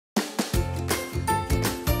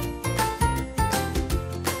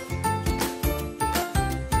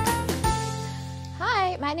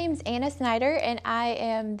name's Anna Snyder, and I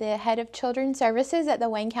am the head of Children's Services at the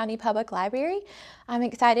Wayne County Public Library. I'm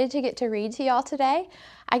excited to get to read to y'all today.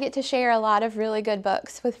 I get to share a lot of really good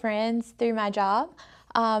books with friends through my job.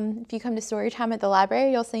 If you come to story time at the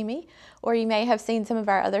library, you'll see me, or you may have seen some of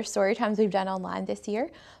our other story times we've done online this year.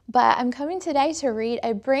 But I'm coming today to read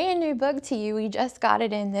a brand new book to you. We just got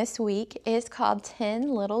it in this week. It's called 10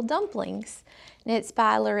 Little Dumplings, and it's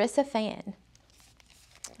by Larissa Fan.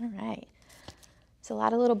 All right. There's a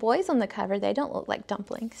lot of little boys on the cover. They don't look like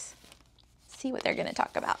dumplings. Let's see what they're going to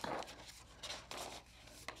talk about.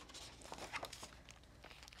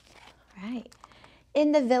 All right.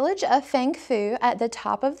 In the village of Fangfu, at the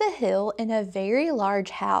top of the hill in a very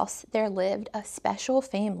large house, there lived a special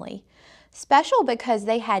family. Special because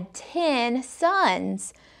they had 10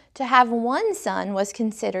 sons. To have one son was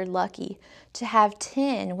considered lucky. To have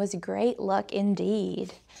 10 was great luck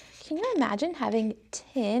indeed. Can you imagine having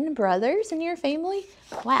 10 brothers in your family?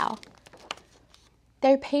 Wow.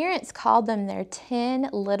 Their parents called them their 10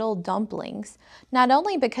 Little Dumplings, not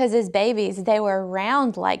only because as babies they were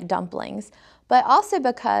round like dumplings, but also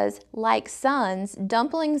because, like sons,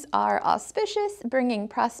 dumplings are auspicious, bringing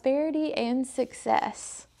prosperity and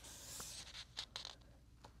success.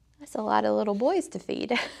 That's a lot of little boys to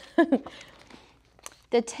feed.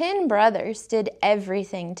 The 10 brothers did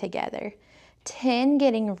everything together. 10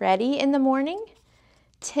 getting ready in the morning,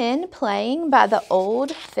 10 playing by the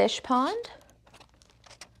old fish pond,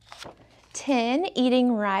 10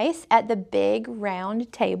 eating rice at the big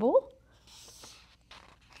round table,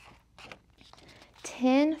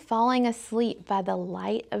 10 falling asleep by the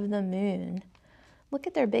light of the moon. Look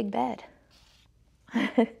at their big bed.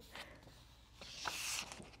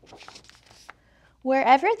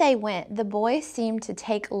 Wherever they went, the boys seemed to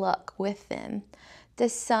take luck with them. The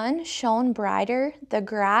sun shone brighter, the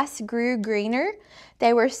grass grew greener.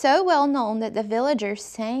 They were so well known that the villagers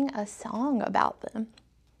sang a song about them.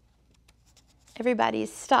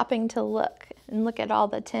 Everybody's stopping to look at all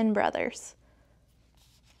the 10 brothers.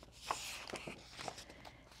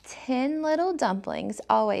 10 little dumplings,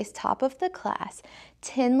 always top of the class.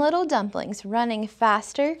 10 little dumplings, running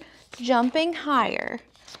faster, jumping higher.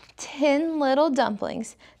 10 little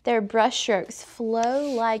dumplings, their brushstrokes flow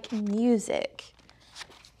like music.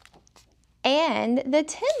 And the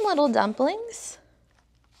 10 little dumplings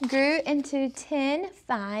grew into 10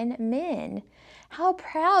 fine men. How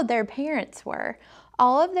proud their parents were.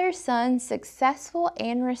 All of their sons successful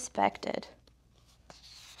and respected.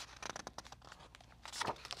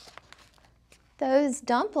 Those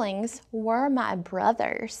dumplings were my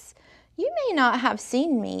brothers. You may not have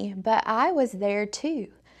seen me, but I was there too.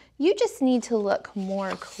 You just need to look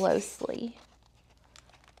more closely.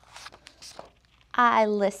 I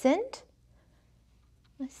listened.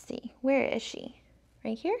 Let's see, where is she?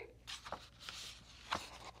 Right here?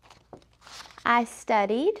 I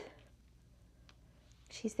studied.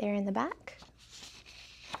 She's there in the back.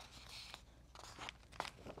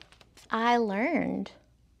 I learned.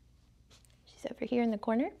 She's over here in the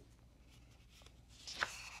corner.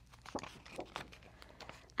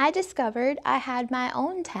 I discovered I had my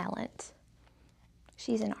own talent.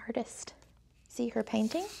 She's an artist. See her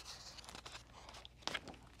painting?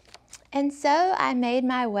 And so I made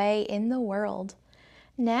my way in the world.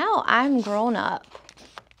 Now I'm grown up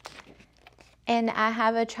and I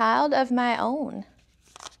have a child of my own.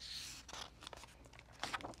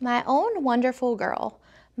 My own wonderful girl,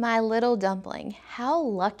 my little dumpling. How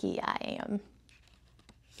lucky I am.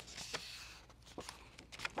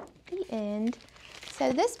 The end.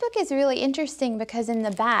 So this book is really interesting because in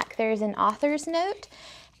the back there's an author's note,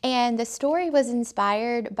 and the story was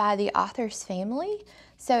inspired by the author's family.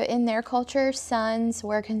 So in their culture, sons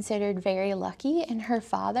were considered very lucky, and her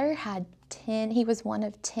father had 10, he was one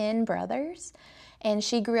of 10 brothers, and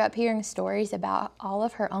she grew up hearing stories about all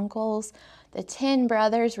of her uncles. The 10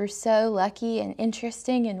 brothers were so lucky and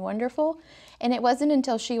interesting and wonderful, and it wasn't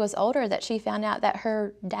until she was older that she found out that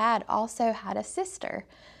her dad also had a sister.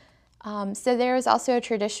 So there was also a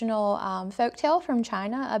traditional folktale from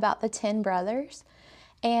China about the 10 brothers.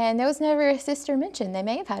 And there was never a sister mentioned. They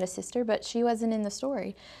may have had a sister, but she wasn't in the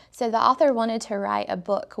story. So the author wanted to write a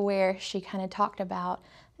book where she kind of talked about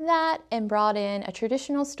that and brought in a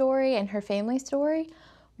traditional story and her family story,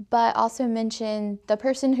 but also mentioned the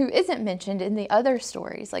person who isn't mentioned in the other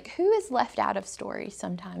stories. Like, who is left out of stories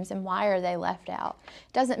sometimes, and why are they left out?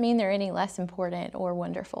 Doesn't mean they're any less important or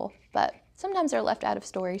wonderful, but sometimes they're left out of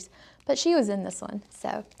stories. But she was in this one. So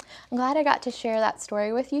I'm glad I got to share that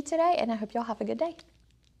story with you today, and I hope y'all have a good day.